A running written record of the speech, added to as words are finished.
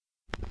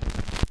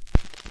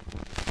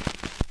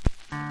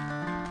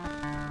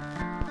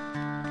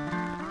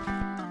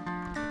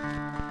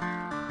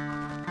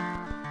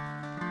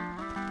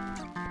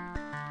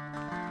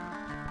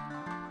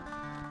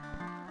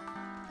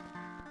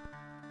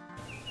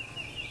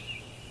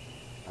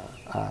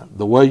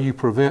The way you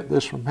prevent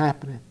this from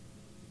happening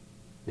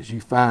is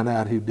you find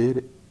out who did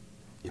it,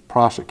 you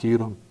prosecute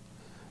them,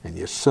 and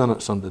you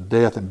sentence them to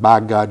death, and by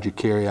God, you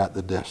carry out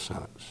the death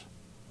sentence.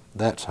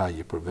 That's how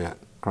you prevent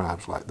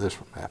crimes like this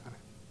from happening.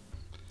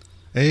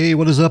 Hey,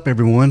 what is up,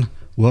 everyone?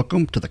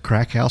 Welcome to the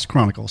Crack House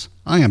Chronicles.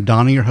 I am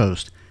Donnie, your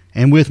host,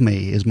 and with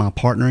me is my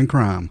partner in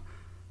crime,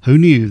 who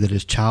knew that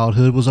his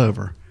childhood was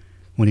over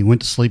when he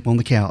went to sleep on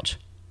the couch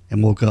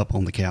and woke up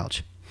on the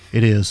couch.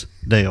 It is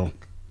Dale.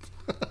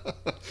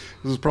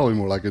 This is probably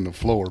more like in the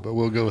floor, but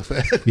we'll go with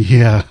that.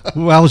 Yeah,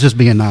 well, I was just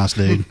being nice,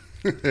 dude.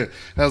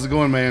 How's it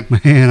going, man?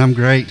 Man, I'm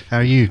great. How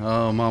are you?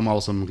 I'm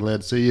awesome.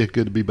 Glad to see you.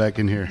 Good to be back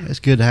in here. It's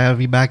good to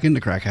have you back in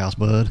the Crack House,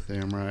 bud.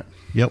 Damn right.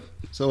 Yep.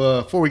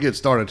 So before we get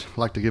started, I'd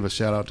like to give a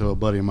shout out to a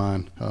buddy of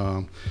mine,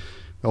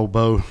 old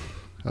Bo.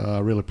 I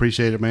really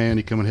appreciate it, man.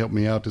 He come and helped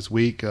me out this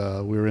week. We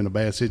were in a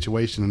bad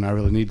situation, and I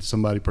really needed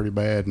somebody pretty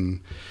bad.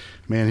 And,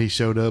 man, he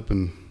showed up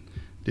and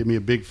did me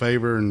a big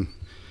favor, and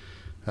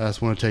I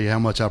just want to tell you how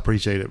much I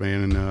appreciate it,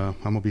 man. And I'm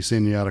going to be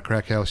sending you out a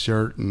Crack House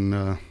shirt. And,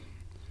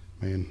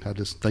 man, I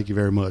just thank you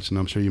very much. And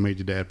I'm sure you made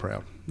your dad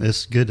proud.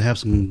 It's good to have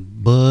some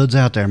buds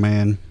out there,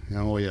 man.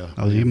 Oh, yeah.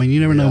 I mean, you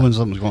never know when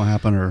something's going to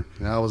happen. Or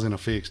I was in a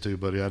fix, too,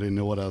 buddy. I didn't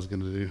know what I was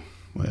going to do.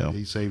 Well,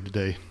 he saved the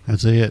day.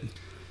 That's it.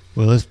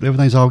 Well,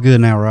 everything's all good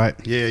now, right?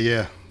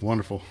 Yeah.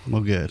 Wonderful.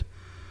 Well, good.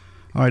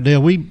 All right,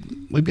 Dale,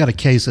 we've got a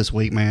case this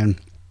week, man.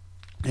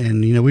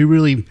 And, you know,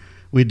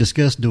 we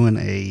discussed doing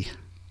a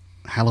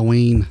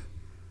Halloween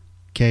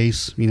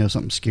case, you know,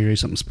 something scary,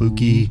 something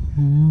spooky.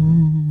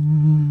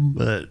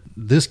 But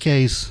this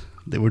case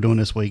that we're doing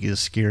this week is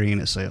scary in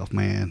itself,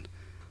 man.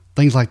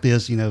 Things like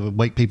this, you know,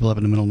 wake people up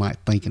in the middle of the night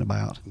thinking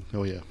about.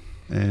 Oh, yeah.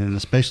 And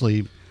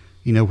especially,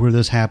 you know, where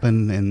this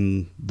happened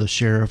and the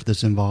sheriff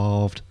that's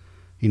involved,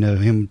 you know,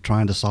 him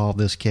trying to solve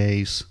this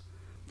case.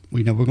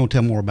 You know, we're going to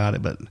tell more about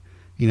it, but,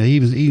 you know, he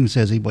even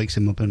says he wakes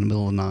him up in the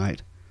middle of the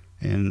night,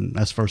 and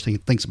that's the first thing he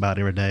thinks about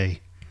every day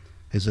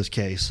is this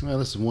case. Well,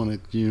 this is one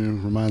that, you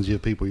know, reminds you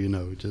of people you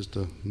know, just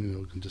a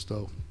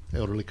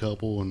elderly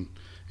couple and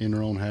in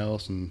their own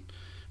house and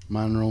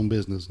minding their own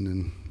business, and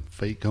then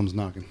fate comes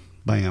knocking.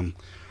 Bam.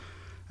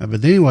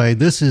 But anyway,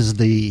 this is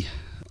the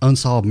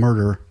unsolved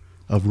murder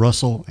of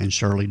Russell and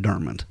Shirley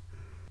Dermond.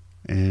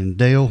 And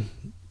Dale,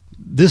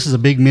 this is a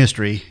big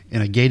mystery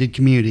in a gated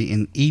community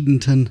in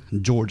Edenton,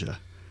 Georgia.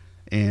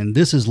 And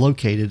this is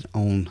located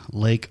on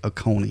Lake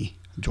Oconee,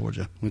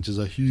 Georgia. Which is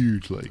a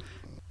huge lake.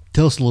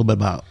 Tell us a little bit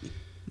about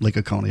Lake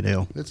Oconee,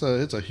 Dale. It's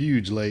a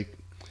huge lake,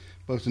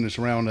 boasting it's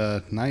around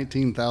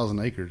 19,000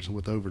 acres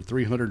with over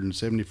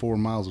 374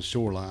 miles of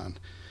shoreline.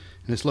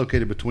 And it's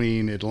located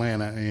between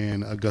Atlanta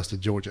and Augusta,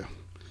 Georgia.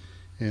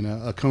 And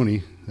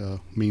Oconee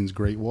means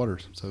great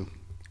waters. So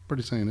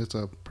pretty saying it's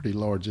a pretty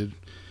large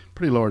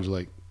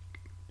lake.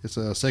 It's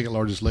the second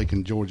largest lake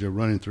in Georgia,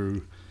 running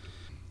through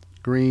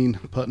Greene,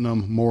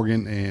 Putnam,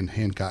 Morgan, and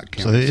Hancock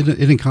counties. So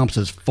it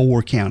encompasses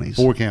 4 counties.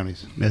 4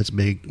 counties. That's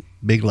big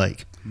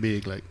lake.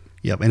 Big lake.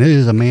 Yep, and it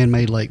is a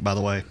man-made lake, by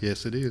the way.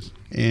 Yes, it is.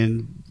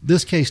 And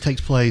this case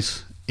takes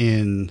place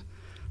in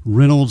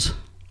Reynolds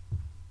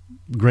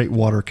Great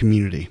Water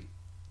Community.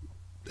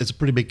 It's a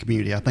pretty big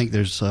community. I think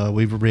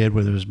we've read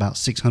where there's about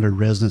 600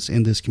 residents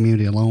in this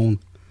community alone.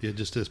 Yeah,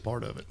 just this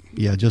part of it.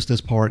 Yeah, just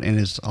this part, and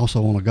it's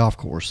also on a golf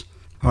course.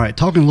 All right,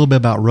 talking a little bit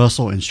about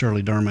Russell and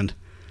Shirley Dermond.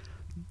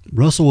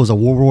 Russell was a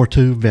World War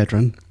II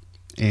veteran,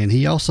 and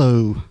he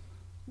also,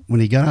 when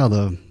he got out of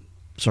the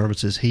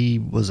services, he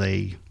was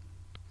a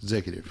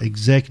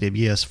executive,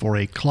 yes, for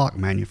a clock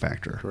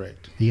manufacturer.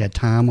 Correct. He had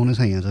time on his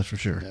hands, that's for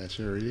sure. Yeah,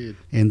 sure he did.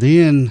 And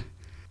then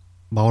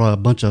bought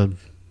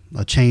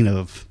a chain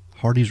of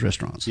Hardee's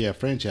restaurants. Yeah,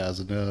 franchise,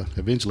 and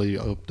eventually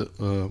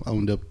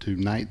owned up to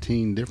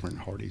 19 different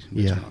Hardee's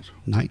restaurants.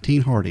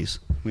 19 Hardee's.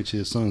 Which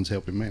his sons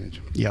helped him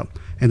manage. Yep.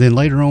 And then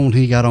later on,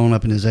 he got on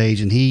up in his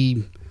age, and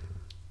he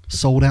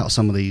sold out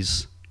some of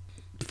these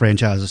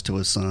franchises to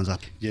his sons.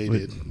 Yeah, he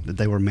did. That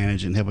they were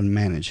managing, helping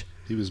manage.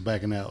 He was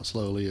backing out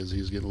slowly as he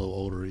was getting a little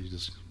older. He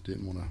just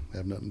didn't want to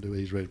have nothing to do.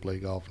 He's ready to play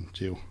golf and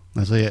chill.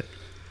 That's it.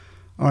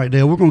 All right,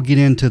 Dale, we're going to get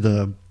into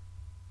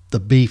the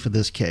beef of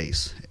this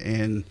case.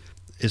 And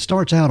it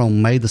starts out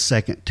on May the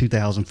 2nd,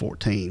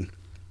 2014.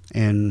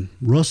 And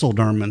Russell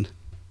Dermond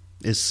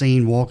is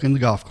seen walking the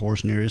golf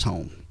course near his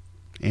home.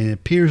 And it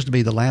appears to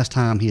be the last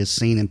time he is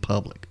seen in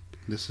public.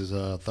 This is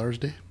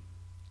Thursday?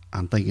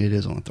 I'm thinking it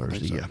is on a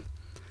Thursday, so. Yeah.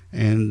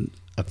 And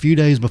a few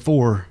days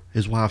before,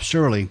 his wife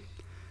Shirley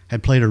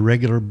had played a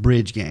regular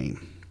bridge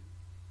game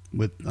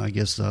with, I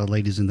guess,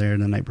 ladies in there in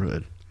the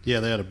neighborhood.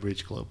 Yeah, they had a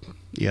bridge club.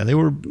 Yeah, they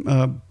were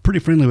pretty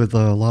friendly with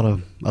a lot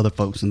of other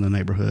folks in the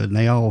neighborhood, and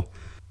they all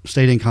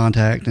stayed in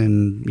contact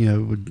and, you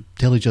know, would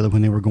tell each other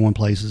when they were going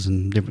places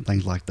and different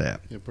things like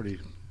that. Yeah, pretty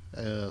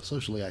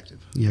socially active.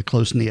 Yeah,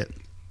 close-knit.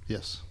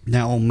 Yes.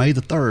 Now, on May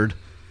the 3rd,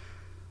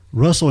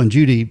 Russell and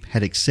Judy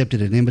had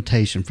accepted an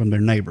invitation from their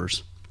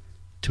neighbors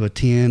to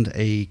attend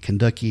a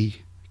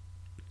Kentucky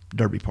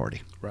Derby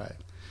party. Right.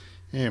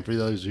 And for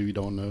those of you who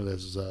don't know,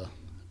 this is a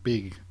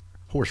big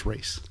horse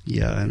race.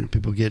 Yeah, and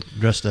people get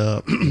dressed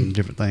up and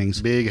different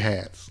things. Big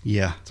hats.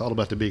 Yeah. It's all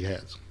about the big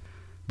hats.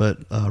 but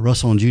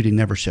Russell and Judy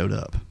never showed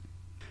up.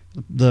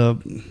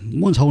 The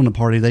ones holding the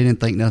party, they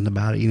didn't think nothing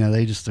about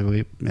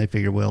it. They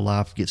figured, well,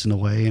 life gets in the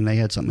way, and they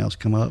had something else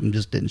come up and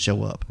just didn't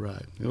show up.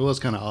 Right. It was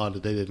kind of odd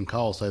that they didn't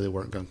call, say they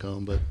weren't going to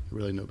come, but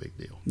really no big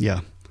deal.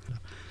 Yeah.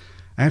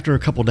 After a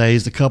couple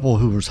days, the couple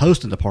who was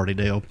hosting the party,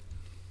 Dale,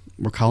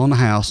 were calling the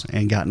house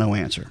and got no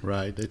answer.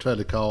 Right. They tried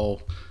to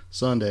call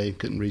Sunday,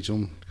 couldn't reach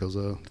them because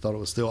thought it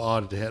was still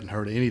odd that they hadn't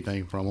heard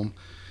anything from them.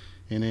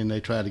 And then they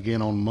tried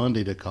again on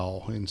Monday to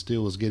call and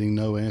still was getting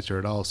no answer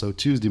at all. So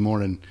Tuesday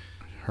morning,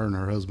 her and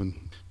her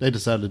husband, they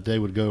decided they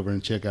would go over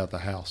and check out the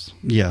house.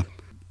 Yeah.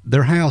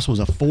 Their house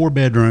was a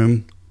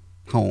 4-bedroom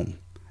home.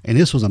 And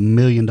this was $1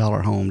 million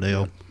home,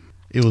 Dale.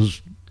 It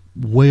was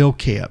well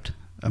kept.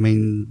 I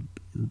mean,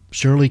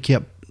 Shirley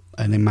kept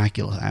an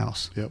immaculate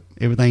house. Yep.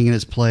 Everything in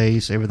its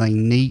place,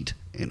 everything neat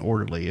and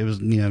orderly. It was,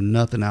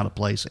 nothing out of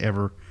place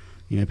ever.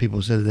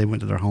 People said that they went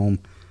to their home.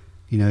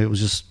 It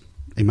was just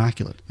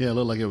immaculate. Yeah, it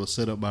looked like it was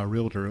set up by a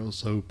realtor. It was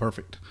so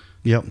perfect.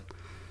 Yep.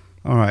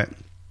 All right.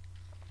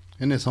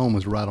 And this home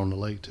was right on the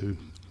lake, too.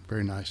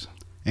 Very nice.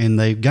 And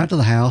they got to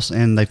the house,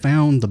 and they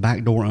found the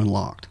back door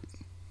unlocked.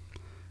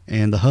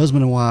 And the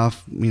husband and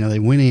wife, they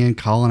went in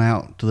calling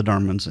out to the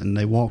Dermans, and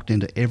they walked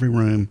into every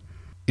room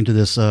into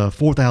this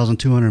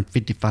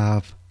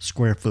 4,255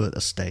 square foot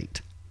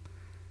estate.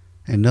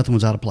 And nothing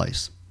was out of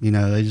place.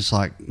 They just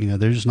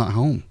they're just not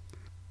home.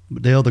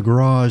 But Dale, the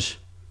garage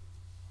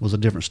was a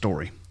different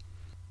story.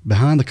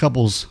 Behind the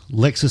couple's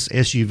Lexus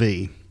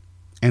SUV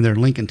and their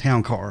Lincoln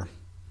Town Car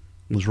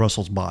was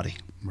Russell's body.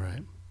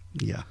 Right.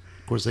 Yeah.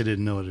 Of course, they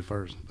didn't know it at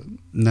first. But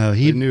No,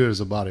 they knew it was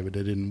a body, but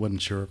they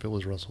wasn't sure if it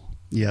was Russell.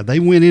 Yeah, they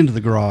went into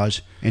the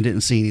garage and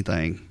didn't see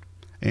anything.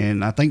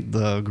 And I think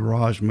the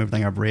garage, from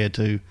everything I've read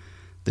too,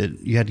 that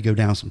you had to go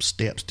down some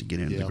steps to get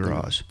into the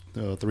garage.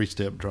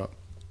 3-step drop.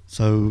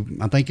 So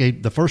I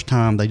think the first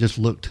time they just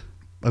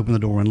opened the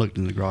door and looked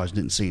in the garage,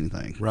 didn't see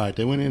anything. Right.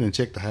 They went in and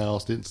checked the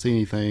house, didn't see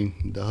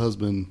anything. The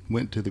husband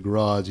went to the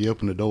garage. He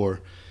opened the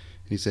door.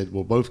 He said,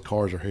 well, both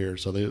cars are here.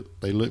 So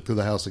they looked through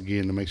the house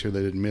again to make sure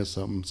they didn't miss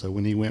something. So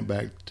when he went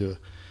back to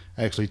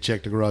actually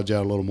check the garage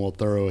out a little more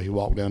thorough, he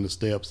walked down the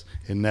steps,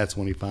 and that's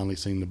when he finally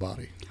seen the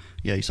body.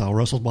 Yeah, he saw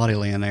Russell's body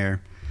laying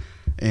there.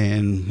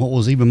 And what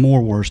was even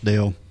more worse,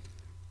 Dale,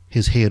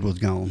 his head was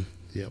gone.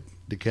 Yep,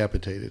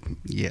 decapitated.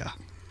 Yeah.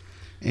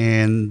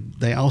 And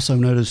they also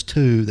noticed,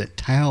 too, that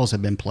towels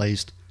had been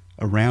placed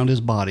around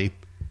his body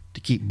to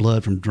keep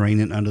blood from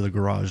draining under the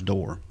garage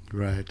door.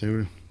 Right. They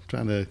were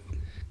trying to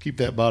keep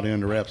that body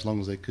under wraps as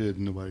long as they could,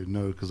 and nobody would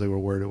know because they were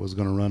worried it was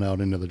going to run out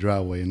into the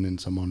driveway and then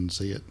someone would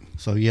see it.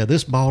 So, yeah,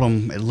 this bought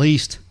them at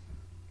least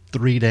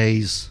 3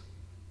 days'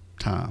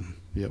 time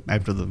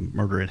after the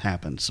murder had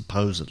happened,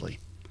 supposedly.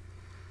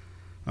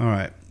 All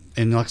right.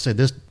 And like I said,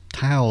 this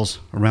towels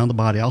around the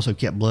body also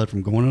kept blood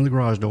from going into the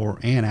garage door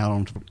and out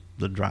onto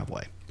the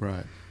driveway.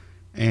 Right.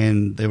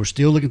 And they were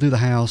still looking through the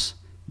house,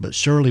 but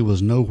Shirley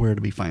was nowhere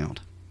to be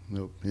found.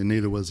 Nope. And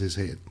neither was his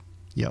head.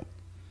 Yep.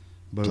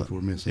 Both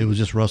were missing. It was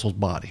just Russell's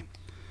body.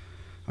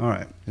 All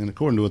right. And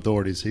according to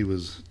authorities, he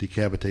was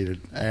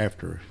decapitated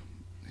after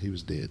he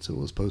was dead, so it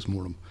was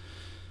post-mortem.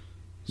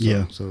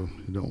 So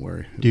don't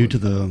worry. Due to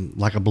the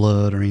lack of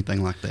blood or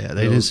anything like that.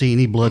 They didn't see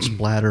any blood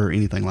splatter or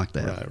anything like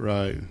that.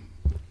 Right.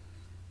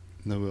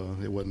 No,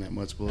 it wasn't that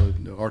much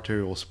blood. The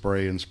arterial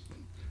spray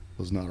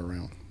was not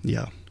around.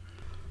 Yeah.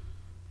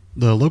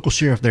 The local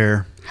sheriff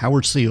there,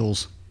 Howard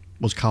Seals,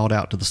 was called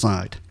out to the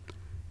site.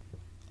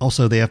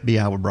 Also, the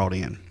FBI were brought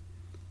in.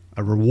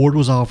 A reward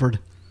was offered,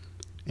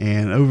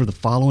 and over the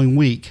following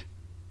week,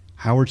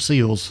 Howard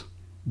Seals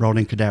brought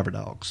in cadaver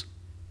dogs.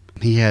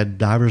 He had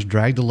divers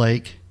drag the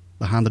lake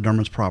behind the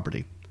Dermans'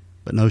 property,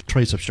 but no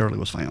trace of Shirley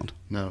was found.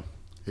 No.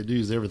 It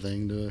used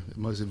everything, the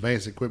most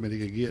advanced equipment he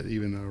could get,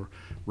 even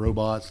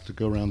robots to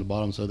go around the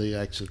bottom so they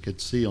actually could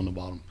see on the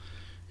bottom.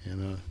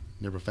 And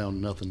never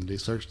found nothing. They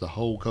searched the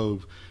whole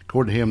cove.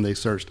 According to him, they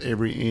searched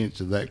every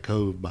inch of that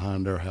cove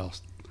behind their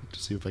house to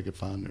see if they could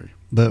find her.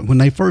 But when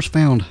they first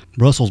found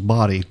Russell's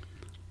body,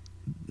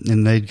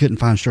 and they couldn't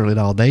find Shirley at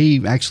all,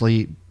 they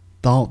actually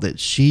thought that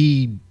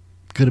she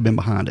could have been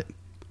behind it.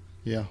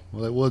 Yeah,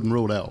 well, it wasn't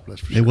ruled out,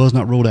 that's for sure. It was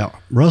not ruled out.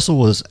 Russell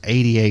was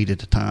 88 at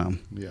the time,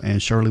 Yeah. and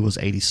Shirley was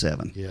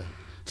 87. Yeah.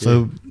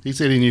 So he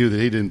said he knew that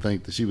he didn't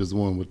think that she was the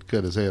one who would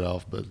cut his head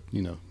off, but,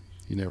 you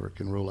never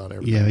can rule out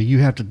everything. yeah, you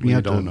have to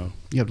don't know.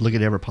 You have to look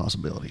at every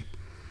possibility.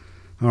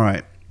 All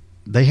right.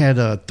 They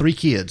had 3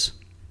 kids,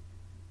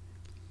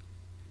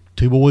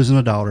 2 boys and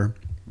a daughter.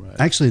 Right.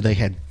 Actually, they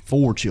had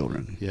 4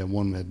 children. Yeah,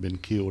 one had been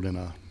killed in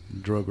a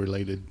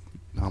drug-related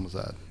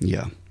homicide.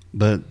 Yeah,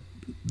 but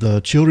the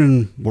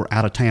children were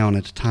out of town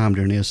at the time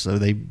during this, so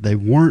they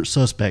weren't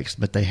suspects,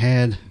 but they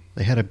had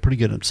a pretty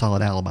good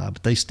solid alibi,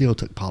 but they still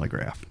took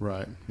polygraph.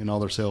 Right, and all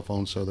their cell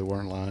phones, so they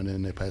weren't lying,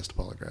 and they passed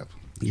the polygraph.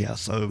 Yeah,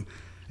 so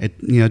at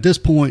this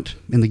point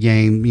in the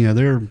game,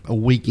 they're a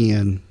week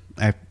in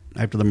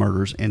after the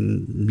murders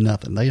and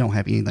nothing. They don't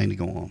have anything to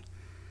go on.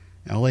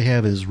 All they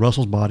have is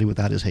Russell's body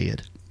without his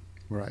head.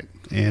 Right.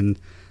 And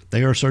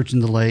they are searching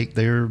the lake.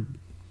 They're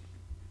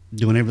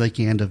doing everything they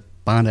can to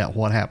find out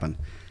what happened.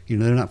 You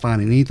know, they're not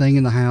finding anything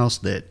in the house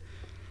that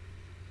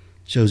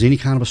shows any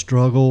kind of a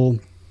struggle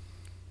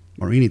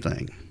or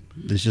anything.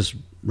 It's just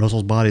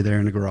Russell's body there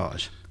in the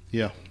garage.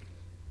 Yeah.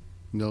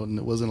 No, and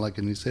it wasn't like,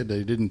 and he said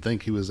they didn't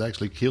think he was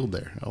actually killed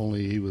there.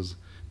 Only he was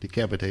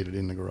decapitated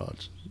in the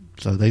garage.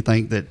 So they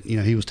think that, you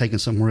know, he was taken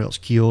somewhere else,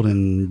 killed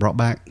and brought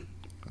back.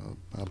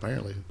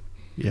 Apparently.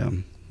 Yeah.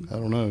 I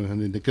don't know.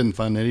 And they couldn't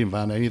find, they didn't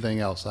find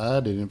anything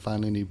outside. They didn't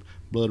find any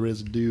blood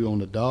residue on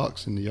the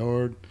docks in the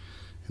yard.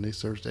 And they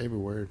searched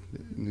everywhere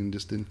and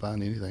just didn't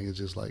find anything. It's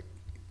just like,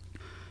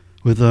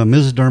 With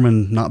Mrs.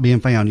 Derman not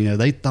being found, you know,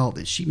 they thought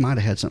that she might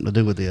have had something to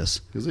do with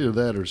this. it was either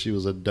that or she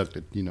was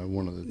abducted, you know,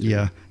 one of the two.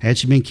 Yeah. Had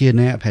she been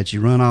kidnapped? Had she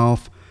run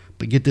off?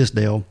 But get this,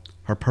 Dale,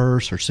 her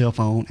purse, her cell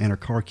phone, and her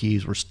car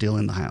keys were still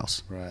in the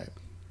house. Right.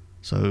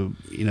 So,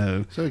 you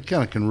know. So it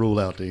kind of can rule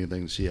out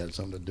anything that she had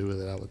something to do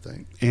with it, I would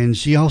think. And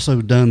she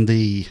also done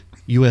the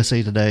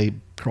USA Today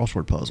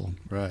crossword puzzle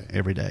Right.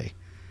 every day.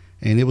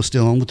 And it was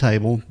still on the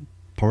table,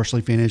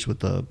 partially finished with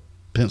the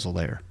pencil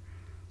there.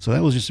 So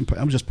that was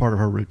just part of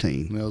her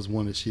routine. And that was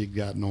one that she had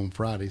gotten on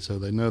Friday, so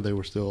they know they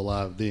were still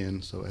alive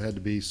then. So it had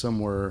to be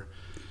somewhere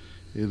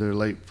either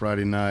late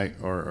Friday night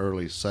or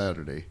early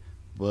Saturday.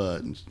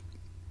 But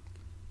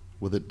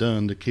with it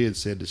done, the kids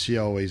said that she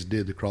always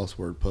did the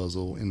crossword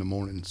puzzle in the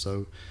morning.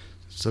 So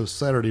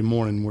Saturday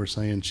morning, we're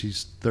saying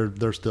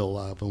they're still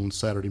alive on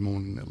Saturday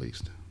morning at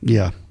least.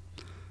 Yeah.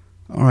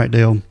 All right,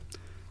 Dale.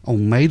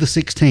 On May the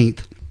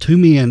 16th, two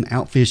men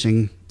out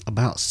fishing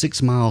about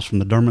 6 miles from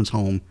the Derman's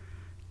home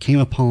came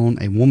upon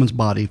a woman's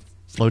body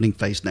floating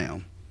face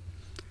down.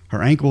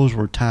 Her ankles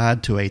were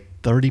tied to a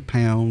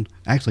 30-pound,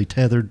 actually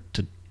tethered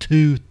to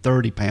two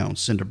 30-pound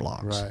cinder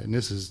blocks. Right, and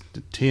this is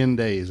 10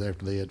 days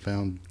after they had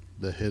found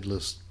the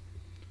headless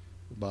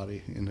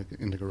body in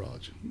the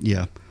garage.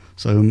 Yeah.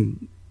 So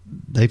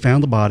they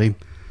found the body,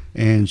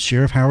 and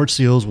Sheriff Howard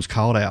Seals was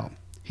called out.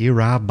 He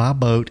arrived by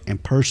boat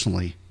and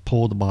personally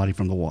pulled the body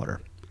from the water.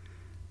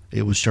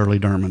 It was Shirley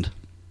Dermond.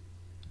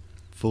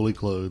 Fully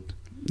clothed,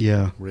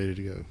 Yeah. ready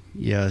to go.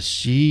 Yeah,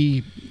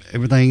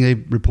 everything they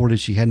reported,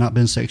 she had not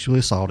been sexually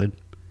assaulted.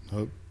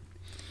 Nope.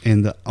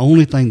 And the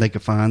only thing they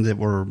could find that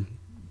were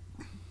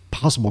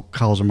possible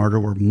cause of murder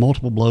were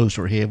multiple blows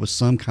to her head with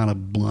some kind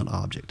of blunt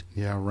object.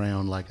 Yeah,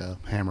 round like a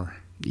hammer.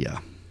 Yeah.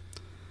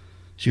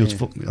 She was,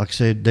 like I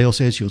said, Dale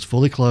said she was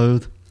fully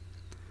clothed.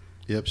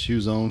 Yep,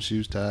 shoes on,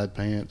 shoes tied,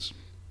 pants,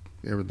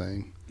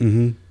 everything.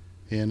 Mm-hmm.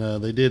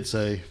 And they did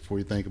say, before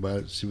you think about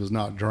it, she was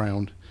not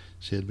drowned.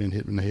 She had been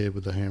hit in the head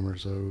with a hammer,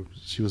 so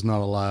she was not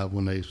alive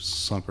when they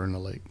sunk her in the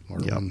lake, or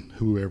when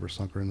whoever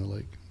sunk her in the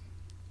lake.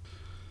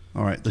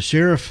 All right. The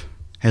sheriff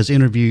has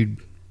interviewed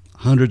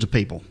hundreds of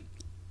people.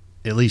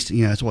 At least,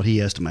 you know, that's what he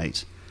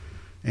estimates.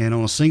 And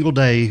on a single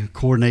day,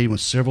 coordinating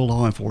with several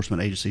law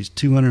enforcement agencies,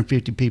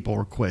 250 people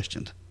were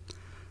questioned.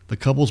 The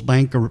couple's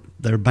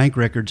their bank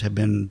records have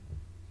been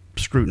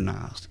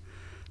scrutinized.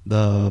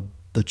 The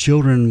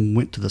children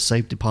went to the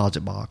safe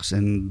deposit box,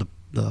 and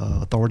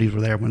the authorities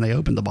were there when they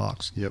opened the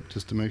box. Yep,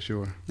 just to make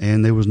sure.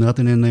 And there was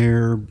nothing in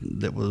there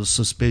that was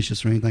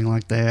suspicious or anything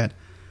like that.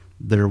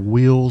 Their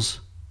wheels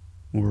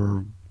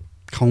were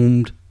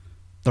combed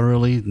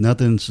thoroughly,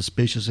 nothing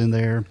suspicious in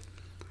there.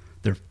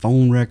 Their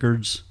phone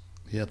records.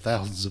 Yeah,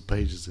 thousands of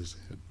pages, they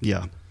said.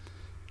 Yeah.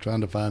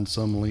 Trying to find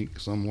some link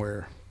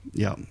somewhere.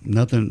 Yeah,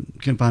 nothing,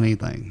 couldn't find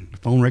anything. The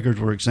phone records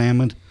were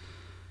examined,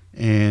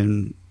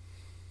 and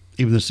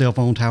even the cell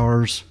phone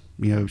towers,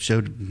 you know,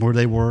 showed where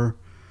they were.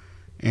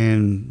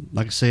 And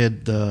like I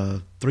said,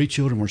 the three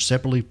children were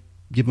separately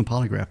given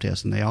polygraph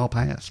tests, and they all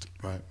passed.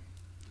 Right.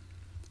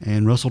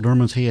 And Russell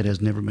Derman's head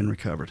has never been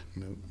recovered.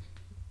 Nope.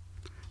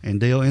 And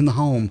Dale, in the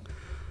home,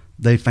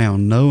 they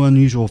found no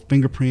unusual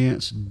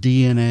fingerprints,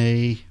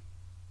 DNA,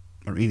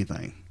 or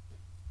anything.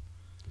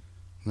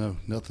 No,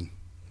 nothing.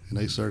 And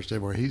they searched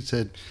everywhere. He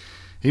said,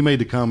 he made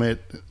the comment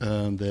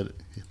that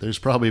there's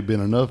probably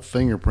been enough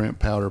fingerprint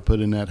powder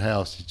put in that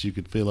house that you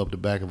could fill up the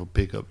back of a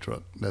pickup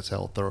truck. That's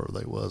how thorough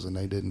they was, and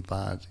they didn't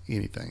find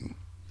anything.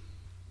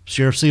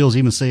 Sheriff Seals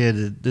even said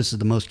that this is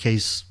the most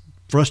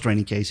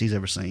frustrating case he's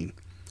ever seen.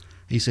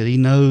 He said he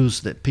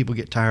knows that people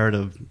get tired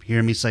of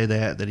hearing me say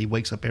that he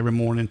wakes up every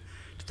morning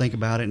to think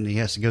about it, and he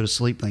has to go to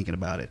sleep thinking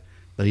about it,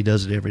 but he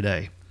does it every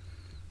day.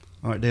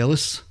 All right, Dale,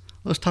 let's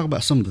talk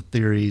about some of the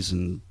theories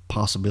and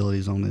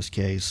possibilities on this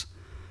case.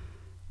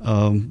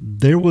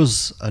 There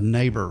was a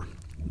neighbor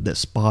that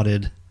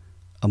spotted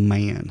a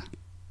man.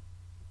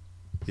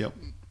 Yep,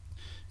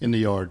 in the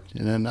yard.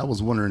 And then I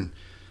was wondering,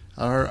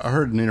 I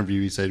heard an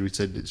interview. He said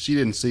that she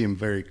didn't see him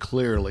very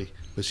clearly,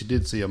 but she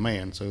did see a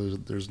man. So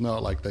there's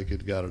not like they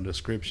could got a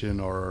description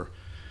or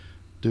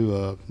do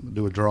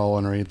a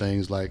drawing or anything.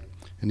 It's like,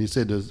 and he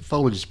said the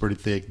foliage is pretty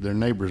thick. Their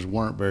neighbors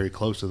weren't very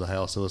close to the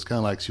house, so it's kind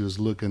of like she was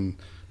looking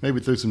maybe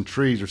through some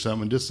trees or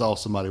something, and just saw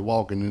somebody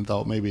walking and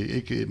thought maybe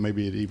it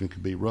even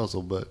could be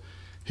Russell, but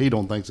he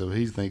don't think so.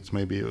 He thinks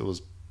maybe it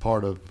was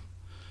part of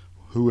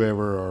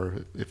whoever,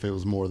 or if it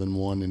was more than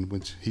one, in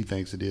which he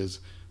thinks it is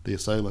the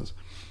assailants.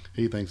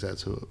 He thinks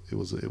that's who it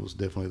was. It was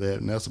definitely that,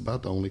 and that's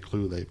about the only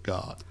clue they've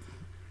got.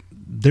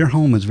 Their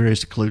home is very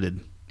secluded.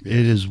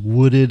 It is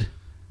wooded.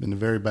 In the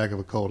very back of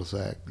a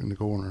cul-de-sac in the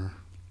corner.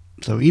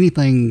 So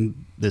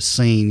anything that's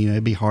seen,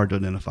 it'd be hard to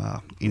identify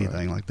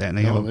anything like that. And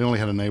They only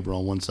had a neighbor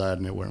on one side,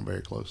 and they weren't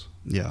very close.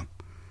 Yeah.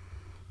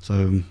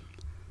 So,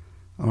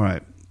 all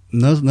right.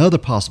 Another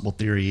possible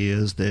theory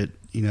is that,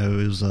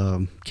 it was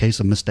a case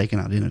of mistaken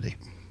identity.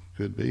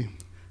 Could be.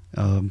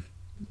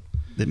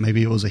 That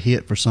maybe it was a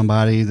hit for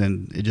somebody,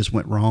 then it just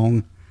went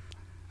wrong.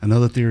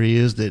 Another theory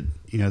is that,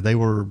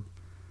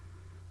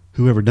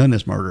 whoever done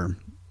this murder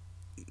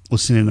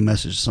was sending a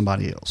message to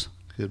somebody else.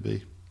 Could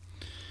be.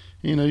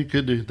 You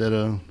could do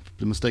that,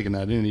 the mistaken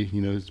identity,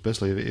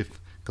 especially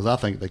because I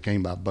think they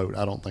came by boat.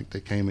 I don't think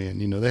they came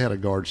in. They had a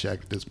guard shack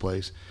at this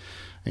place,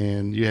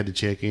 and you had to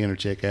check in or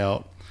check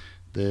out.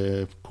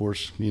 Of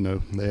course,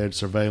 they had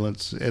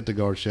surveillance at the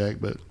guard shack,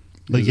 but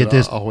get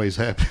this, always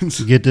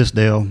happens. Get this,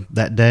 Dale.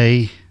 That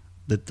day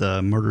that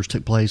the murders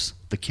took place,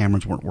 the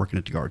cameras weren't working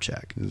at the guard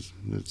shack. It's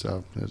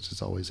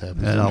just always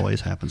happens. That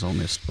always happens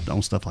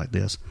on stuff like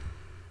this.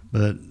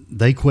 But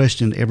they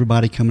questioned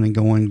everybody coming and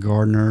going,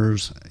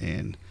 gardeners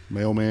and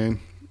mailman.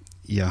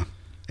 Yeah,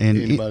 and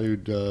anybody,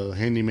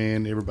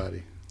 handyman,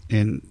 everybody.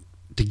 And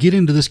to get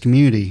into this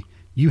community,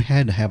 you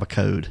had to have a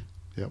code.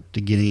 Yep.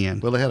 To get in.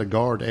 Well, they had a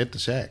guard at the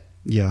shack.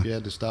 Yeah. You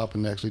had to stop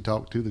and actually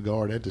talk to the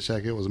guard at the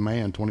shack. It was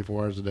manned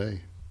 24 hours a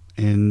day.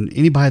 And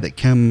anybody that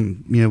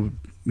come,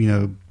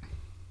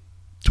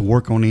 to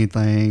work on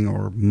anything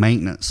or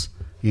maintenance,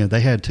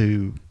 they had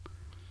to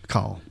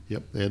call.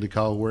 Yep, they had to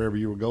call wherever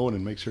you were going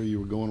and make sure you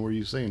were going where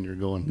you saying you're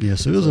going. Yeah,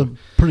 so it was a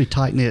pretty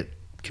tight-knit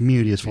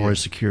community as far as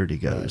security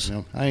goes. Right.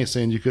 Now, I ain't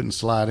saying you couldn't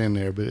slide in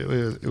there, but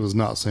it was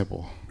not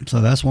simple. So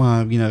that's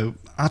why,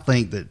 I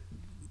think that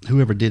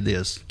whoever did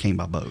this came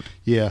by boat.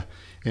 Yeah,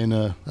 and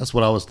that's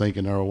what I was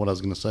thinking, or what I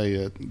was going to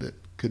say. That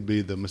could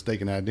be the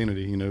mistaken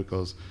identity,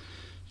 because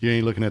you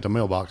ain't looking at the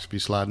mailbox if you're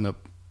sliding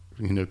up,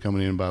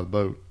 coming in by the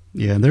boat.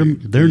 Yeah,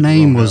 their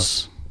name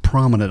was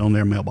prominent on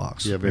their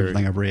mailbox. Yeah, very.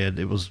 Everything I've read,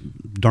 it was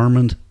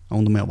Dermond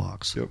on the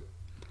mailbox. Yep.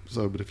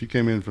 So, but if you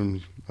came in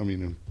from,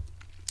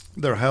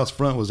 their house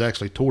front was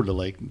actually toward the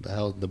lake.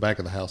 The back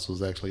of the house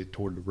was actually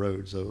toward the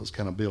road, so it was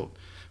kind of built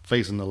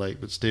facing the lake.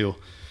 But still,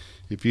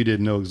 if you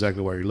didn't know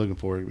exactly where you're looking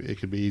for, it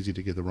could be easy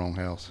to get the wrong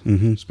house,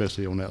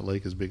 especially on that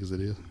lake as big as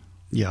it is.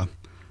 Yeah,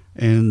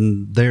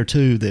 and there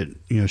too that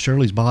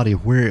Shirley's body,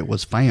 where it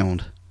was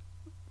found,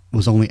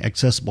 was only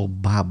accessible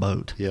by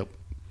boat. Yep,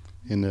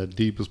 in the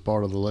deepest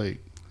part of the lake.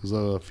 It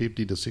was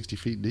 50 to 60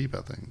 feet deep, I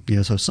think.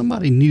 Yeah, so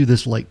somebody knew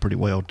this lake pretty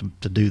well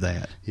to do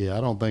that. Yeah,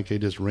 I don't think they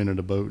just rented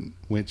a boat,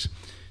 which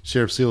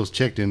Sheriff Seals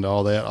checked into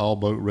all that, all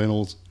boat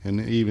rentals,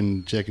 and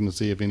even checking to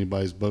see if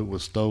anybody's boat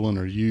was stolen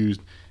or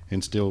used,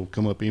 and still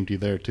come up empty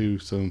there too.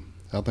 So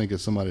I think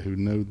it's somebody who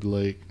knew the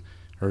lake,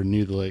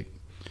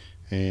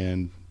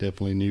 and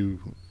definitely knew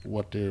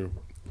where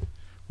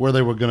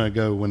they were going to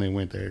go when they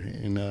went there.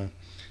 And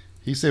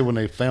he said when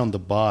they found the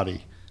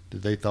body,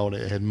 that they thought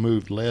it had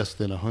moved less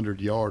than 100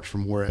 yards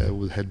from where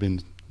it had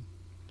been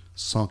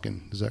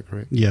sunken. Is that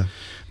correct? Yeah.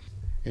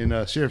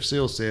 And Sheriff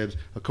Seals said,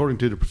 according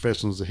to the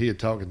professionals that he had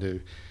talked to,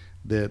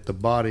 that the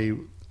body,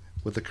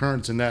 with the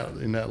currents in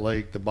that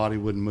lake, the body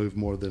wouldn't move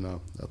more than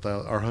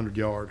 100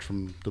 yards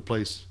from the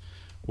place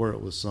where it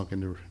was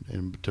sunken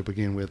to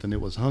begin with. And it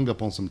was hung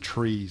up on some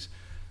trees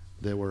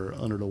that were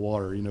under the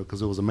water,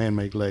 because it was a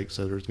man-made lake,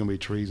 so there's going to be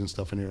trees and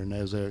stuff in there. And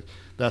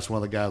that's why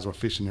the guys were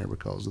fishing there,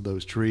 because of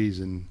those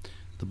trees, and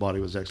the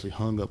body was actually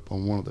hung up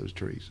on one of those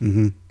trees.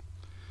 Mm-hmm.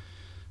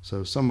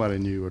 So somebody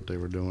knew what they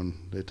were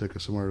doing. They took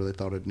it somewhere they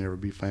thought it'd never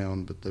be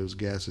found, but those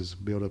gases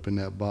built up in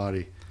that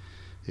body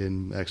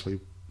and actually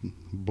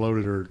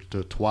bloated her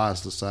to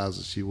twice the size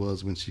that she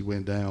was when she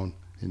went down,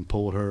 and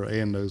pulled her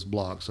and those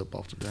blocks up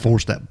off the ground.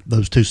 Forced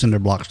those 2 cinder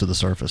blocks to the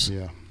surface.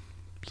 Yeah.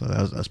 So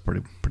that's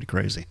pretty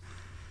crazy.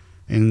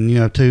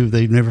 And too,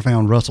 they never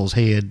found Russell's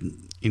head.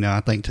 I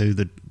think too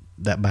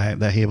that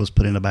head was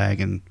put in a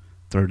bag and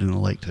thrown in the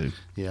lake too.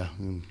 Yeah,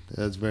 and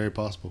that's very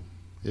possible.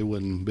 It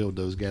wouldn't build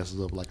those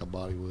gases up like a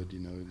body would.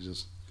 It'd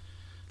just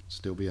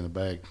still be in a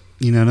bag.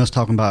 And us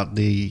talking about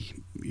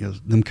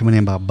them coming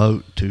in by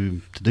boat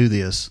to do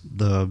this.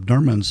 The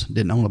Dermonds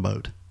didn't own a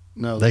boat.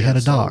 No, they had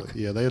a dock.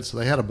 Yeah,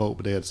 they had a boat,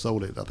 but they had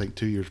sold it, I think,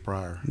 2 years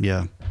prior.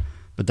 Yeah,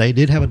 but they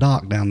did have a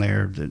dock down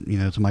there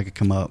that to make it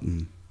come up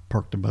and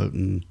park their boat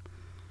and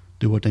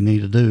do what they need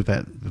to do if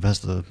that's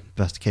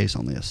the case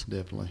on this.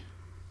 Definitely.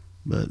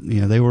 But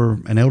they were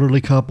an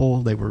elderly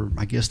couple.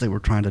 I guess they were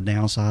trying to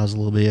downsize a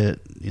little bit.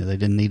 They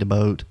didn't need a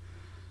boat.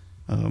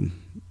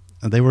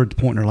 They were at the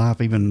point in their life.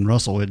 Even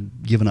Russell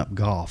had given up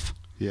golf.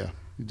 Yeah,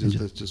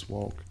 just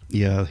walk.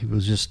 Yeah,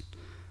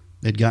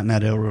 they'd gotten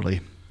that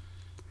elderly.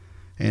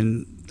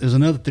 And there's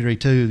another theory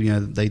too.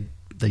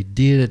 They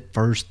did at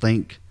first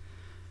think,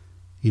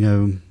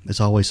 it's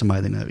always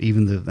somebody they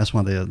know. That's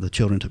why the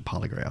children took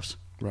polygraphs.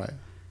 Right.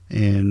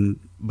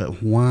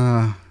 But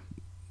why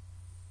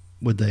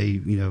would they,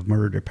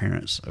 murder their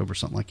parents over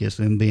something like this?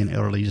 Them being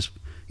elderly,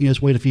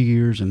 just wait a few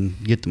years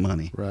and get the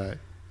money. Right.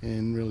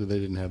 And really, they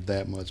didn't have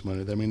that much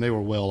money. I mean, they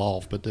were well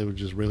off, but they were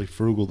just really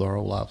frugal their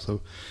whole life.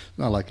 So it's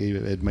not like they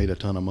had made a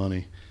ton of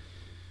money.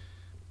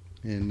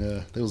 And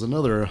there was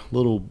another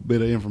little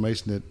bit of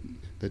information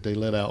that they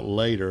let out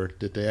later,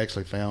 that they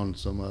actually found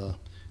some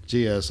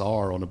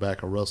GSR on the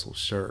back of Russell's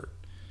shirt.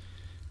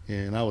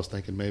 And I was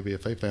thinking maybe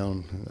if they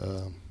found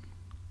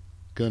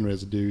gun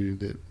residue,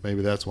 that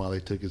maybe that's why they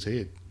took his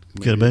head.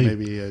 Could be.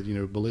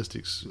 Maybe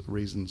ballistics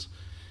reasons,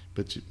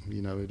 but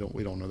we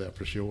don't know that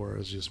for sure.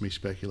 It's just me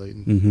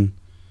speculating. Mm-hmm.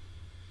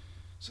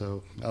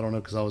 So I don't know,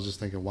 because I was just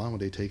thinking, why would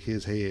they take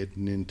his head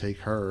and then take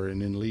her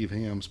and then leave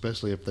him,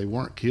 especially if they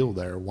weren't killed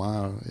there?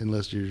 Why,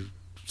 unless you're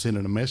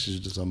sending a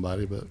message to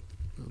somebody, but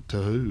to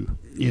who?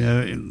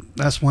 And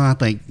that's why I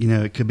think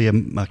it could be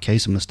a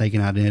case of mistaken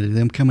identity.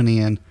 Them coming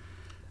in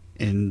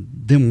and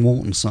them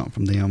wanting something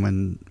from them,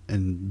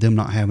 and them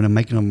not having them,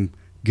 making them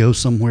go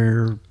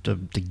somewhere to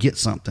get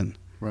something.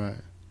 Right.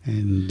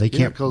 And they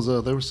can't, because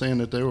they were saying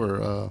that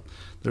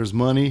there's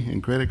money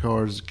and credit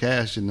cards,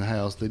 cash in the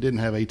house. They didn't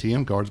have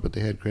ATM cards, but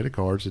they had credit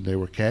cards, and they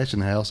were cash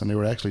in the house, and there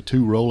were actually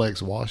 2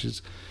 Rolex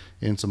watches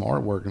and some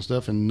artwork and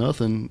stuff, and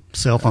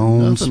cell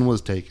phones, nothing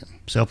was taken.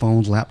 Cell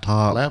phones,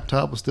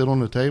 Laptop was still on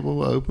the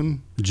table,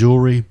 open.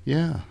 Jewelry.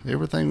 Yeah,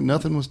 everything.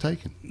 Nothing was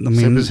taken. I mean,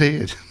 except his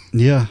head.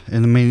 Yeah,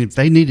 and I mean, if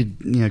they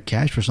needed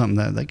cash for something,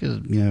 that they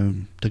could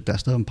took that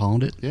stuff and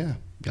pawned it. Yeah,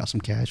 got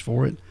some cash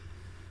for it.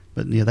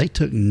 But they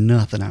took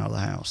nothing out of the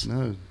house.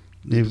 No.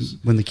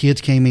 When the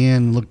kids came in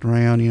and looked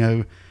around,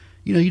 you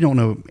don't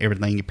know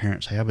everything your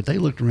parents have, but they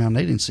looked around,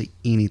 they didn't see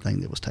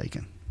anything that was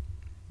taken.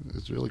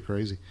 It's really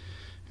crazy.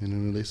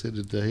 And they said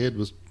that the head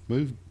was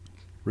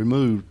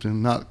removed,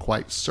 and not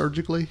quite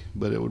surgically,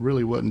 but it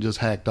really wasn't just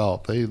hacked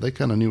off. They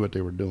kind of knew what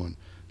they were doing.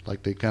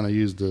 Like, they kind of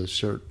used the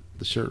shirt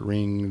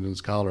ring and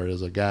his collar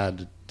as a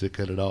guide to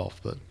cut it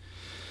off. But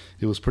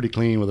it was pretty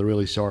clean with a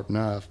really sharp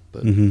knife.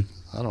 But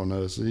I don't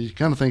know. So you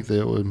kind of think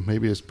that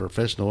maybe it's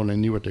professional and they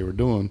knew what they were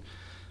doing.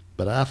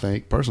 But I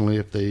think, personally,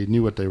 if they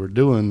knew what they were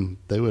doing,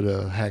 they would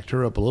have hacked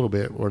her up a little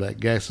bit where that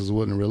gases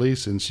wouldn't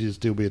release and she'd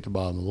still be at the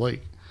bottom of the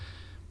lake.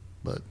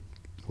 But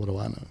what do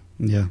I know?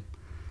 Yeah.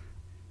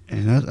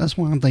 And that's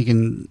why I'm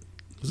thinking...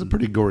 It's a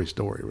pretty gory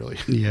story, really.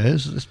 Yeah,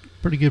 it's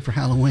pretty good for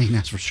Halloween,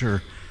 that's for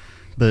sure.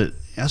 But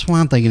that's why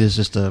I'm thinking it's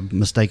just a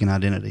mistaken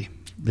identity.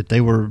 That they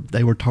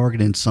were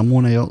targeting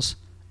someone else,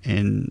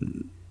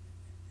 and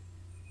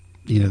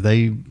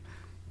they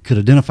could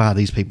identify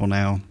these people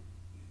now,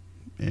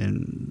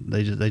 and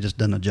they just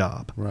done a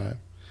job. Right.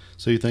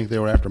 So you think they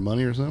were after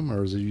money or something,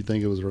 or you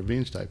think it was a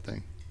revenge type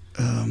thing?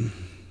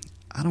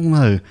 I don't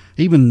know.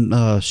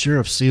 Even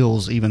Sheriff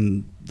Seals,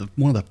 one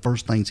of the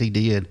first things he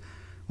did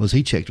was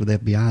he checked with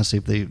FBI to see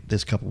if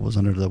this couple was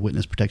under the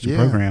witness protection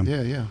program.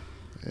 Yeah.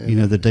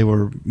 That they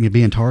were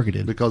being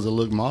targeted. Because it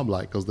looked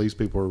mob-like, because these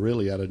people were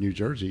really out of New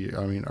Jersey.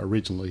 I mean,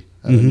 originally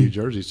out of New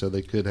Jersey, so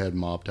they could have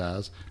mob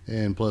ties.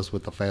 And plus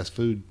with the fast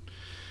food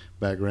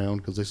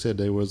background, because they said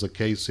there was a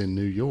case in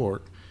New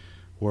York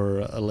where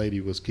a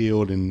lady was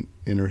killed and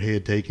her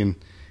head taken,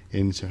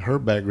 and her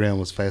background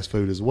was fast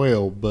food as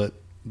well, but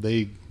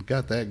they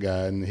got that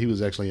guy, and he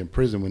was actually in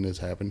prison when this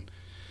happened.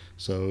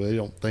 So they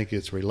don't think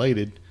it's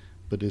related,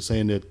 but they're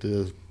saying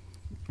that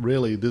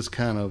really this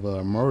kind of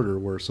murder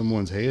where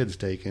someone's head's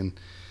taken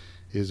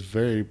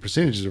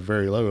percentages are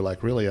very low.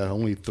 Like, really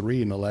only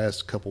 3 in the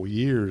last couple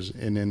years,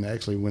 and then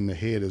actually when the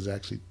head is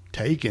actually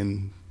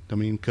taken,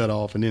 cut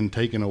off and then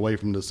taken away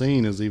from the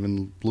scene, is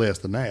even less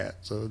than that.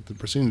 So the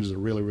percentages are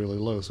really, really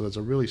low. So it's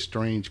a really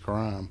strange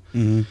crime,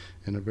 and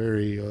a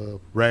very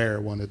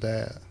rare one at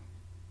that.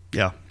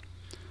 Yeah.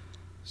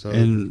 So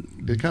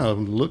it kind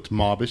of looked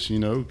mobbish,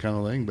 kind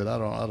of thing, but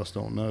I just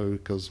don't know,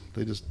 because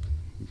they just,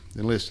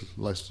 unless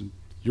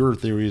your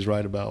theory is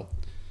right about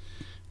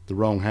the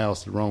wrong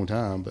house at the wrong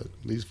time, but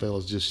these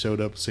fellas just showed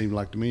up, it seemed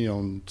like to me,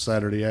 on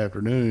Saturday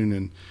afternoon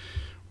and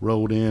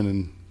rolled in,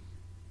 and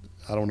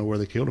I don't know where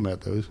they killed him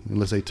at, though,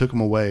 unless they took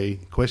him away,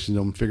 questioned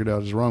him, figured out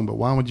it was wrong. But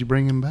why would you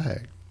bring him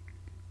back?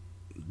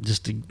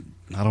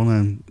 I don't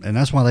know. And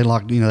that's why they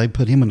locked, they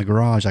put him in the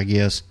garage, I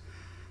guess.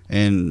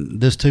 And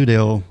this too,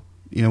 Dale,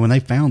 when they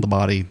found the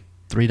body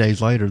 3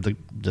 days later,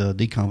 the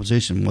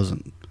decomposition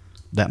wasn't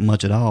that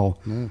much at all.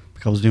 No.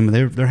 Because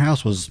their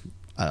house was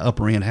an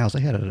upper end house. They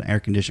had an air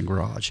conditioned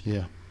garage.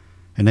 Yeah.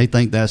 And they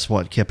think that's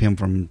what kept him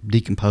from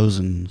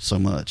decomposing so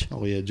much.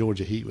 Oh yeah,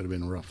 Georgia heat would have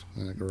been rough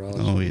in that garage.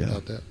 Oh yeah.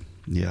 Without that.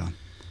 Yeah.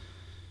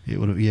 It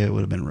would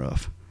have been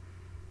rough.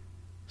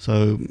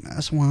 So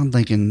that's why I'm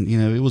thinking,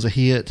 it was a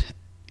hit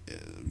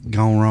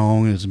gone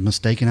wrong. It was a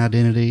mistaken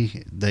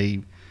identity.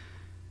 They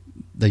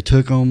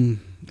took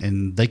them,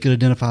 and they could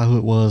identify who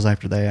it was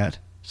after that.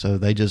 So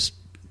they just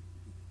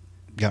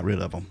got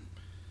rid of them.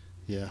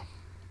 Yeah.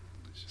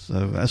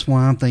 So that's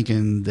why I'm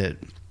thinking that,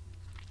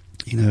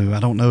 I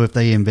don't know if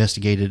they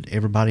investigated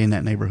everybody in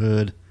that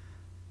neighborhood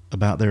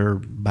about their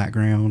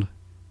background.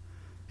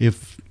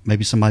 If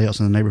maybe somebody else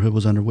in the neighborhood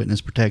was under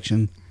witness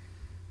protection.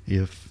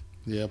 Yeah,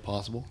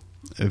 possible.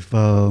 If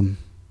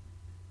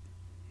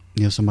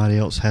somebody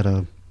else had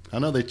I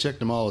know they checked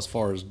them all as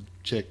far as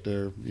checked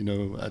their,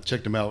 I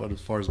checked them out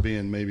as far as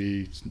being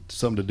maybe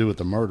something to do with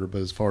the murder, but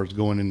as far as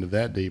going into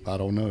that deep, I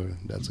don't know.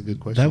 That's a good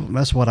question.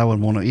 That's what I would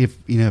want to, if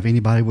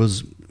anybody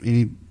was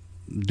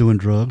doing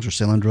drugs or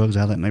selling drugs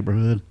out of that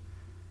neighborhood?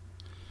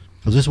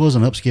 Because this was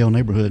an upscale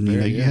neighborhood, and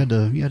Yeah, you yeah. had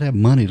to have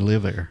money to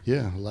live there.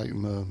 Yeah, like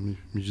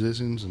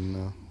musicians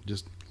and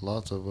just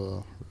lots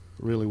of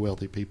really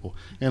wealthy people.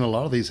 And a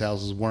lot of these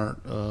houses weren't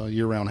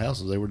year-round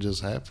houses. They were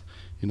just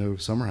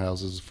summer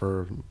houses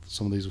for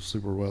some of these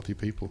super wealthy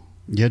people.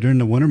 Yeah, during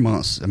the winter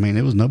months, I mean,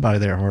 it was nobody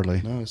there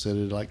hardly. No, it said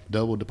it like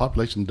doubled. The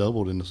population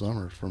doubled in the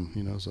summer from,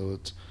 so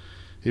it's,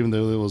 even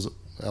though it was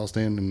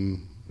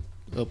outstanding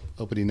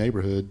uppity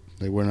neighborhood,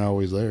 they weren't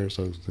always there.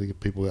 So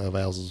people have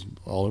houses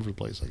all over the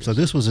place, I guess. So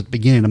this was at the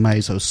beginning of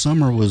May, so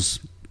summer was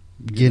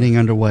getting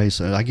underway.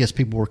 So I guess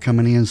people were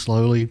coming in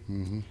slowly,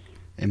 Mm-hmm.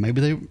 and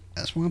maybe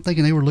that's why I'm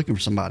thinking they were looking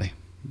for somebody.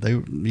 They,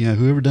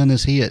 whoever done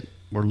this hit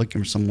were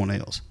looking for someone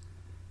else.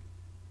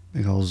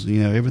 Because,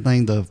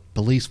 everything the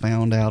police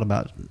found out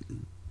about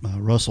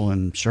Russell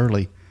and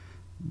Shirley,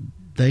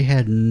 they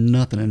had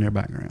nothing in their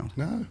background.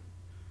 No.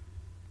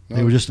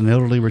 They were just an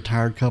elderly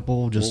retired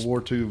couple. Just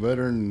World War II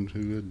veteran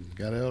who had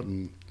got out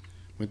and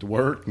went to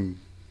work and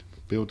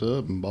built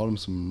up and bought him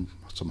some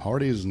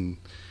Hardys and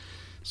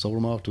sold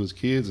them off to his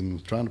kids and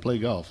was trying to play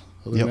golf.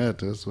 Other than that,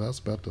 that's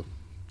about the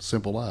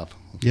simple life.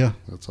 Yeah.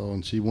 That's all.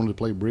 And she wanted to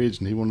play bridge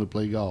and he wanted to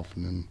play golf.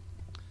 And then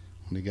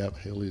when he got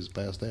hell, he was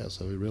past that.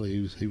 So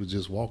he was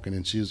just walking,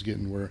 and she was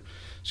getting where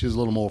she was a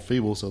little more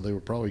feeble. So they were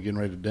probably getting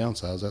ready to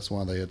downsize. That's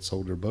why they had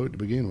sold their boat to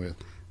begin with.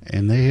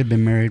 And they had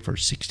been married for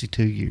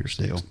 62 years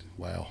still.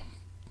 Wow.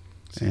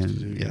 And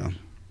 62 yeah. years.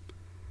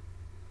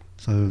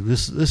 So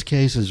this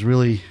case has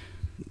really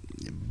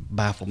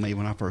baffled me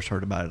when I first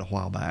heard about it a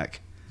while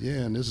back.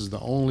 Yeah, and this is the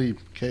only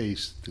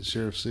case that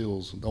Sheriff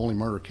Seals, the only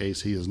murder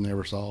case he has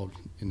never solved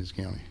in his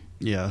county.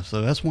 Yeah,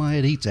 so that's why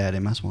it eats at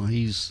him. That's why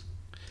he's...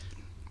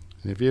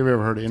 And if you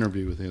ever heard an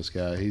interview with this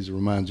guy, he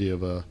reminds you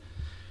of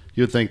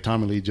you'd think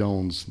Tommy Lee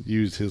Jones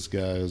used his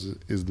guy as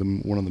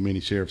one of the many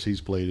sheriffs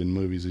he's played in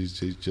movies. He's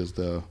just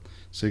a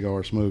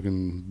cigar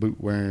smoking, boot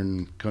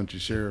wearing country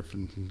sheriff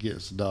and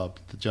gets the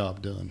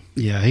job done.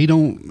 Yeah, he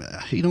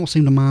don't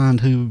seem to mind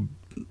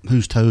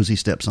whose toes he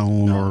steps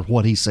on or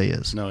what he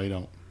says. No, he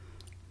don't.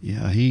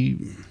 Yeah,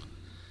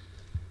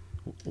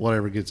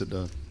 Whatever gets it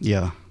done.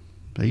 Yeah,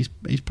 he's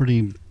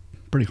pretty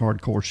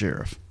hardcore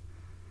sheriff.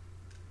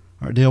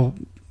 All right, Dale,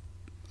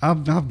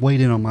 I've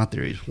weighed in on my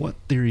theories. What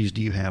theories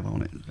do you have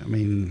on it? I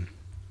mean,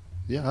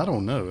 yeah, I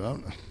don't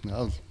know.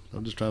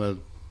 I'm just trying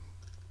to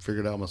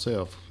figure it out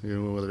myself.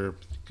 Whether it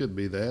could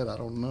be that, I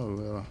don't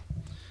know.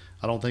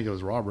 I don't think it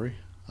was robbery.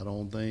 I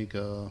don't think,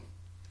 it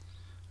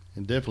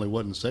definitely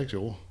wasn't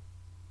sexual.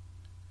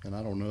 And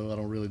I don't know.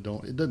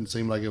 It doesn't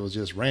seem like it was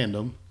just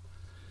random.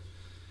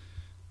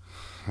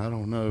 I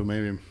don't know.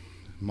 Maybe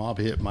mob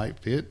hit might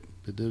fit.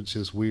 It's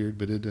just weird,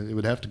 but it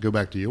would have to go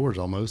back to yours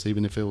almost,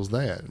 even if it was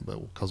that. But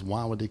because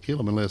why would they kill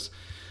him unless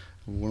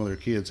one of their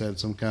kids had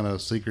some kind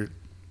of secret?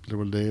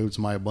 They owed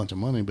somebody a bunch of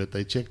money, but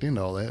they checked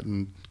into all that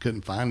and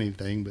couldn't find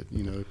anything. But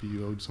if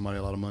you owed somebody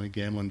a lot of money,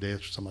 gambling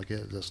debts or something like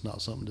that, that's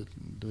not something to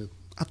do.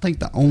 I think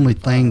the only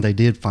thing they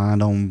did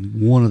find on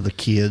one of the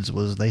kids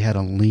was they had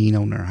a lien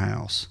on their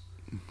house.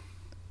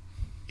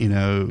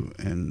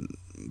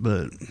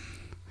 But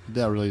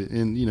that really,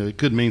 and it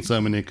could mean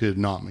something, and it could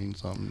not mean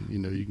something.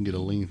 You can get a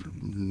lien for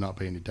not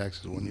paying your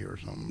taxes 1 year or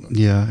something. But.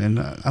 Yeah, and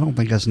I don't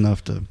think that's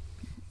enough to.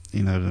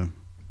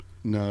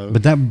 No,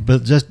 But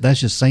that's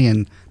just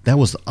saying that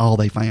was all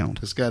they found.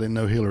 This guy didn't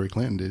know Hillary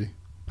Clinton, did he?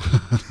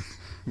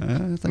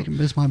 I think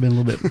this might have been a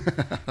little bit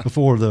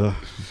before the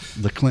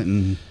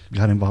Clinton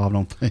got involved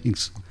on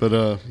things.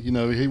 But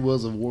he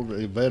was a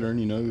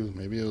veteran.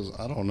 Maybe it was.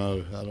 I don't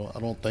know. I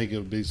don't think it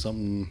would be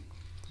something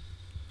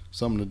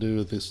to do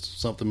with this.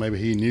 Something maybe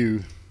he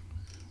knew.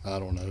 I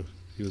don't know.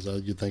 He was.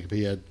 You'd think if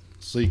he had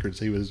secrets,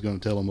 he was going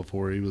to tell them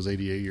before he was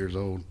 88 years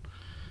old.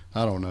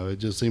 I don't know. It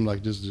just seemed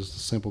like just a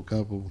simple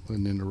couple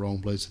and in the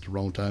wrong place at the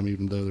wrong time,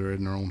 even though they're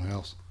in their own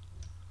house.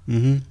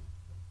 Mm-hmm.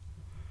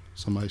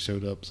 Somebody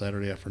showed up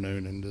Saturday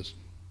afternoon and just,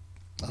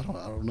 I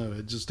don't know.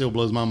 It just still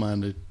blows my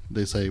mind that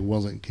they say he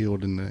wasn't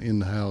killed in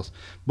the house.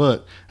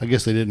 But I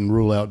guess they didn't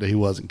rule out that he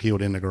wasn't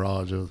killed in the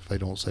garage. Or if they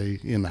don't say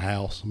in the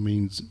house,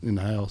 means in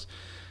the house.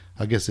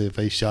 I guess if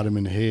they shot him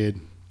in the head,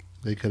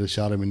 they could have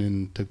shot him and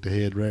then took the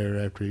head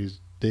right after he's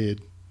dead.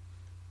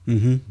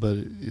 Mm-hmm. But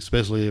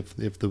especially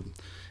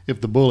if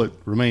the bullet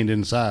remained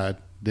inside,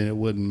 then it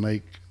wouldn't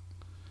make.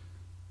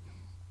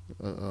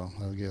 I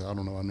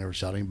don't know. I never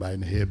shot anybody in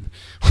the head,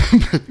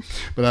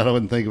 but I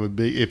wouldn't think it would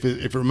be if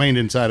it remained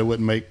inside. It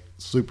wouldn't make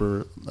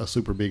a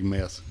super big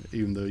mess.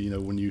 Even though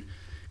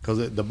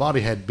because the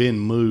body had been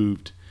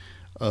moved,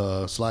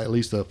 at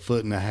least a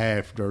foot and a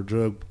half, or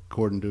drug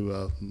according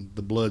to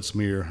the blood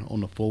smear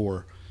on the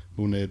floor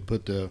when they had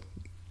put the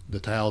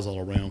towels all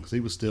around. Because he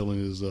was still in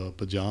his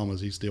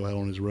pajamas. He still had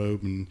on his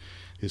robe and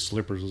his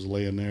slippers was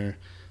laying there.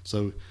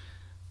 So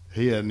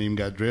he hadn't even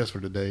got dressed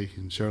for today,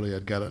 and Shirley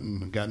had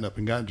gotten up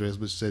and got dressed,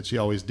 but she said she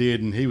always did,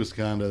 and he was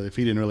kind of, if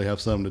he didn't really have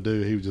something to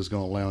do, he was just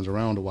going to lounge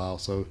around a while.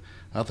 So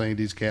I think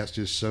these cats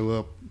just show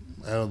up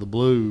out of the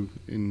blue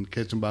and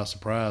catch them by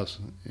surprise,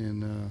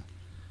 and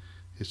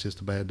it's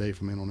just a bad day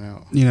from in on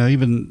out. You know,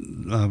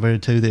 even very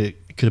too that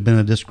it could have been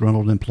a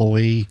disgruntled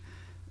employee,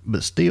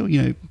 but still,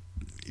 you know,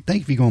 I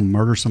think if you're going to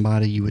murder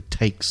somebody, you would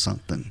take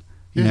something.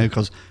 You know,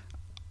 because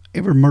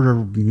every murder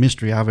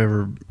mystery I've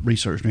ever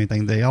researched or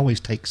anything, they always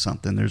take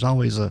something. There's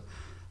always a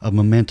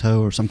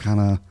memento or some kind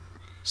of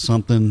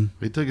something.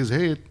 He took his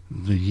head.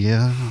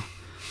 Yeah.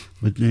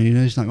 But, you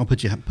know, he's not going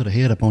to put a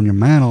head up on your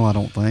mantle, I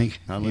don't think.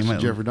 Unless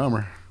you're Jeffrey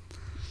Dahmer.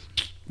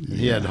 Yeah.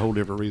 He had a whole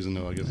different reason,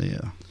 though, I guess.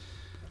 Yeah.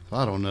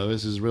 I don't know.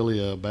 This is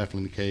really a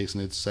baffling case,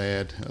 and it's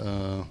sad,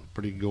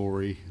 pretty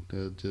gory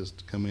to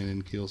just come in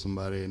and kill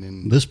somebody. And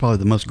then This is probably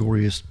the most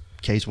goriest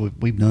case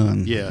we've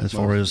done as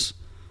far most.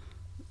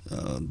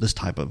 as this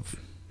type of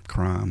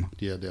crime.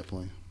 Yeah,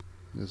 definitely.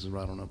 This is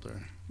right on up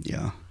there.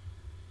 Yeah.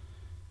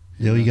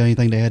 Dale, you got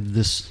anything to add to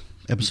this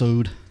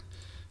episode?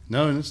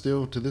 No, and it's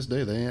still, to this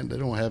day, they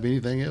don't have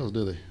anything else,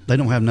 do they? They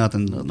don't have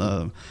nothing.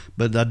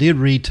 But I did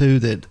read, too,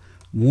 that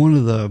one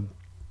of the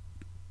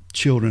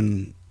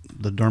children,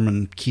 the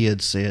Derman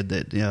kids, said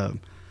that,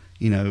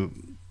 you know,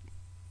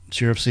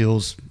 Sheriff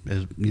Seals,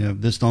 is, you know,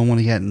 this is the only one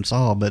he hadn't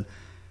solved, but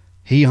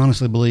he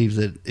honestly believes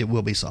that it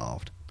will be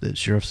solved, that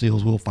Sheriff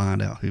Seals will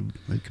find out who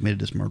committed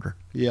this murder.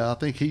 Yeah, I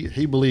think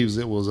he believes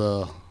it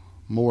was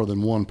more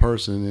than one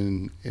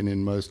person, and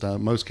in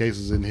most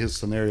cases in his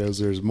scenarios,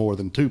 there's more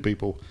than two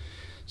people.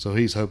 So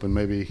he's hoping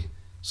maybe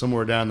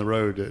somewhere down the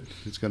road that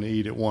it's going to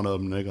eat at one of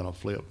them and they're going to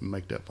flip and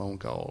make that phone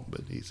call.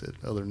 But he said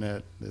other than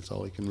that, that's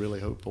all he can really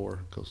hope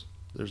for because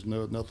there's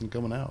nothing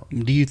coming out.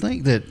 Do you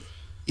think that,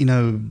 you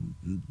know,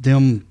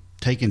 them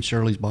taking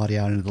Shirley's body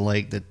out into the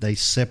lake, that they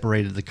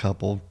separated the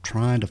couple,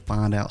 trying to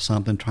find out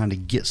something, trying to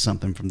get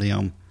something from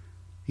them?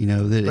 You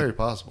know, that Very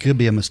possible. Could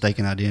be a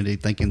mistaken identity,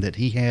 thinking that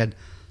he had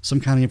some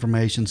kind of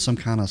information, some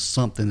kind of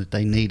something that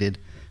they needed.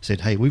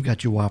 Said, hey, we've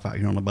got your wife out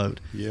here on the boat.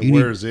 Yeah,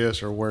 where's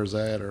this or where's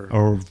that?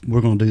 Or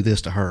we're going to do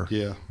this to her.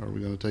 Yeah, are we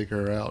going to take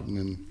her out?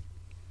 And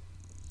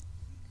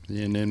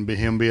then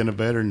him being a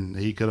veteran,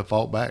 he could have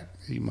fought back.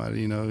 He might,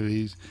 you know,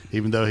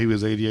 even though he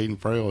was 88 and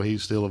frail,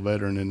 he's still a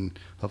veteran and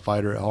a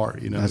fighter at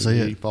heart. You know, That's he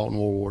it. fought in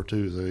World War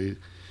II, so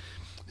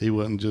he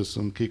wasn't just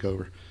some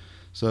kickover.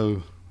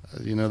 So,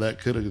 you know, that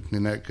could have,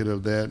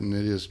 and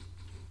they just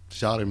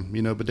shot him,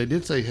 you know, but they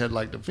did say he had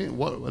like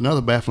another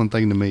baffling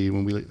thing to me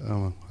when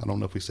I don't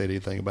know if we said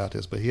anything about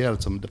this, but he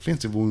had some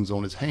defensive wounds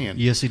on his hand.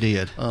 Yes, he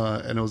did.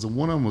 And it was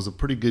one of them was a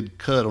pretty good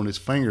cut on his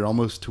finger,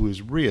 almost to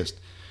his wrist.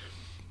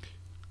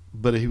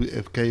 But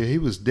he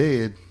was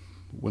dead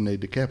when they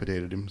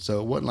decapitated him,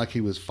 so it wasn't like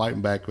he was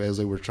fighting back as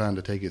they were trying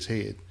to take his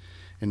head,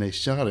 and they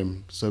shot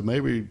him. So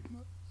maybe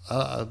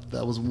I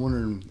was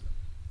wondering,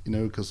 you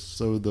know, because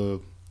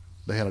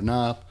they had a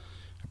knife,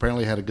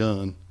 apparently had a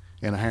gun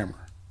and a hammer.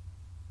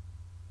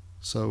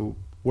 So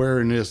where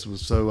in this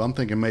was, so I'm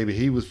thinking maybe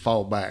he was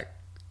fought back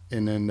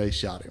and then they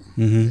shot him.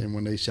 Mm-hmm. And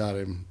when they shot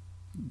him,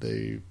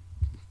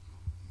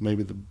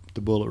 maybe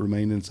the bullet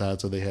remained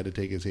inside, so they had to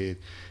take his head.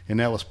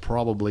 And that was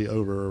probably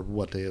over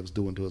what they was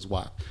doing to his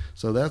wife.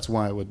 So that's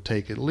why it would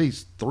take at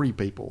least three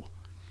people.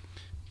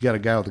 You got a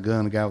guy with a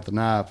gun, a guy with a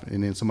knife,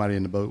 and then somebody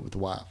in the boat with the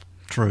wife.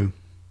 True.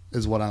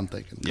 Is what I'm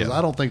thinking. Because Yeah.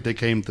 I don't think they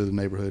came through the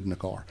neighborhood in a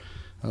car.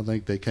 I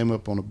think they came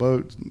up on a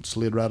boat,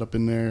 slid right up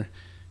in there,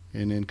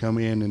 and then come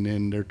in, and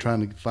then they're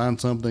trying to find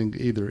something,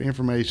 either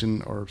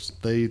information or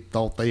they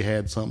thought they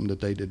had something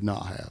that they did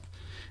not have.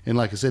 And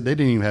like I said, they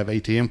didn't even have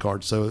ATM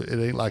cards, so it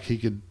ain't like he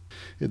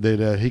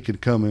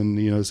could come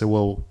and, you know, say,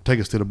 well, take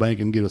us to the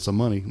bank and get us some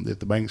money. If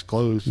the bank's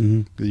closed,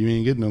 Mm-hmm. you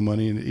ain't getting no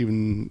money, and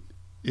even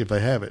if they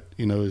have it,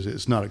 you know,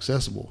 it's not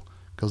accessible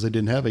because they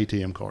didn't have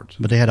ATM cards.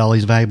 But they had all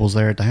these valuables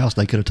there at the house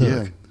they could have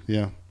took.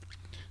 Yeah.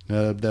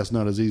 That's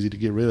not as easy to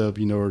get rid of,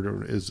 you know,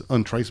 or as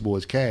untraceable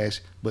as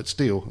cash, but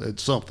still,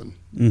 it's something.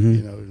 Mm-hmm.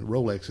 You know,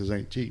 Rolexes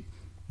ain't cheap.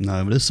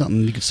 No, but it's something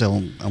you could sell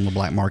on the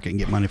black market and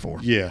get money for.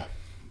 Yeah,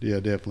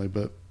 definitely.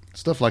 But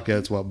stuff like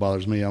that's what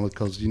bothers me,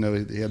 because, you know,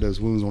 he had those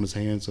wounds on his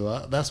hand.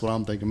 So that's what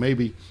I'm thinking.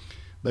 Maybe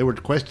they were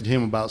questioning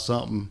him about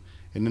something,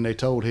 and then they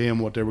told him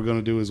what they were going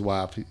to do to his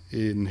wife,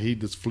 and he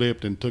just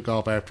flipped and took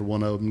off after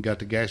one of them, got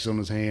the gashes on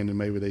his hand, and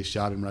maybe they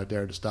shot him right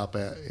there to stop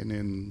at. And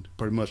then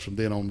pretty much from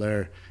then on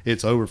there,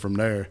 it's over from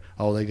there.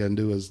 All they got to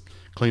do is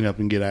clean up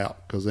and get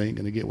out, because they ain't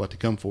going to get what they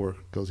come for,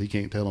 because he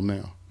can't tell them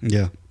now.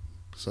 Yeah.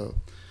 So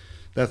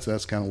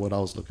that's kind of what I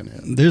was looking at.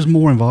 There's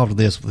more involved with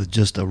this with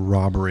just a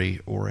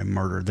robbery or a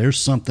murder. There's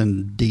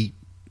something deep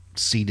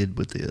seated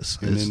with this.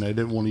 And then they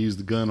didn't want to use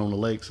the gun on the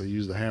lake, so they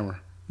used the hammer.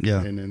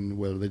 Yeah. And then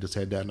whether they just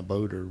had that in a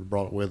boat or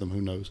brought it with them,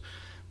 who knows?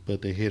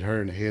 But they hit her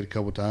in the head a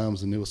couple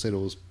times, and it was said it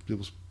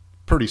was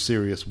pretty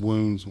serious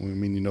wounds. I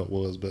mean, you know it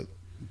was, but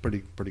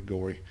pretty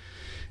gory.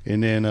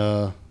 And then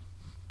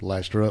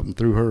lashed her up and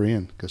threw her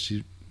in because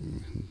she.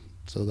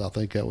 So I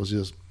think that was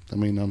just. I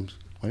mean,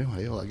 well,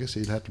 hell, I guess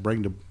he'd have to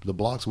bring the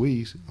blocks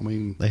with. I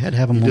mean, They had to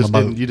have them on the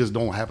boat. You just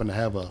don't happen to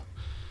have a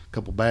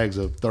couple bags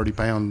of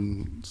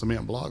 30-pound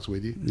cement blocks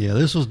with you. Yeah,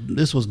 this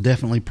was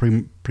definitely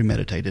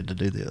premeditated to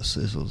do this.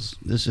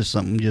 This is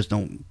something you just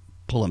don't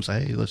pull them and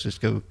say, hey, let's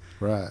just go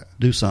Right.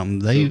 do something.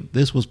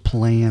 This was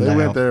planned They out.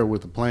 went there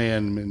with a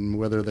plan, and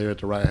whether they're at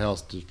the right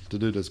house to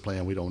do this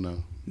plan, we don't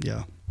know.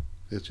 Yeah.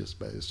 It's just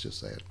bad. It's just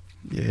sad.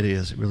 Yeah, it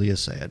is. It really is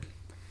sad.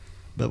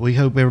 But we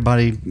hope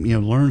everybody,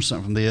 learns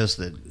something from this,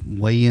 that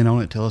weigh in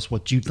on it, tell us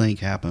what you think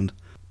happened.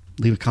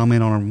 Leave a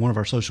comment on one of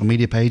our social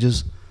media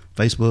pages,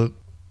 Facebook,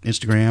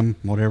 Instagram,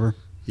 whatever.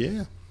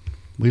 Yeah,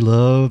 We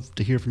love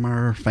to hear from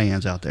our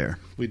fans out there.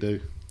 we do.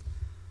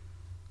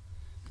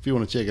 If you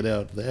want to check it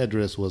out, the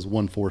address was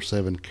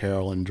 147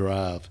 Carolyn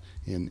Drive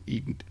in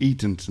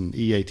Eatonton,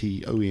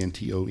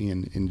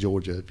 Eatonton, in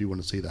Georgia. If you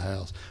want to see the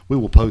house, we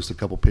will post a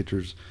couple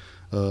pictures,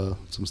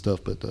 some stuff,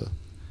 but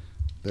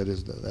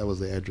that was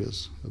the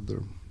address of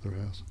their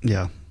house.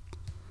 Yeah.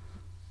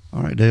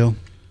 All right, Dale.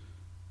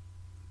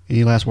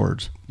 Any last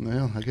words?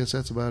 Well, I guess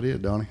that's about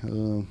it, Donnie.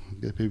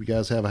 If you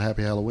guys have a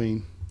happy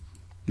Halloween,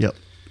 Yep.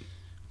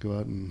 go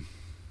out and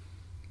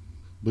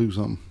boo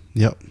something.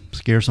 Yep.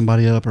 Scare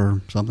somebody up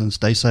or something.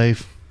 Stay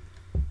safe.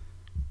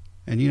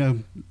 And,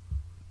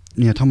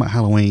 talking about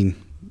Halloween,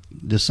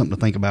 just something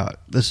to think about.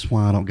 This is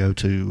why I don't go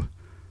to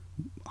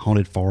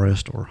haunted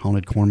forest or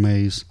haunted corn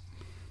maze,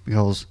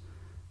 because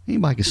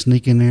anybody can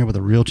sneak in there with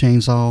a real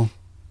chainsaw,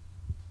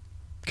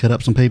 cut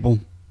up some people,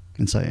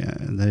 and say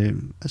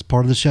that's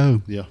part of the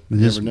show. Yeah, And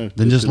you just, never know.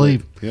 then just too late.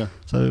 leave. Yeah.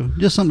 So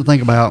just something to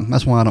think about.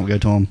 That's why I don't go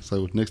to them.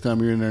 So next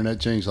time you're in there and that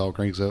chainsaw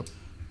cranks up,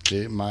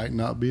 it might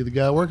not be the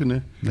guy working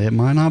there. It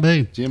might not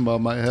be. Jim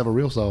Bob might have a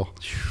real saw.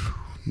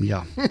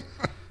 Yeah.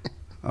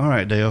 All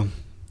right, Dale.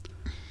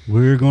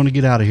 We're going to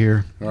get out of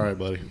here. All right,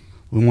 buddy.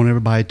 We want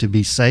everybody to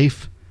be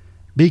safe,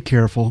 be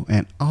careful,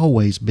 and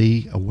always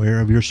be aware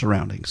of your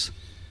surroundings.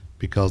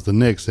 Because the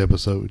next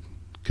episode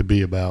could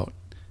be about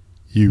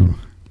you.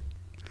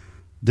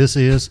 This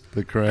is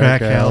The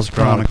Crack House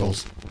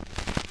Chronicles.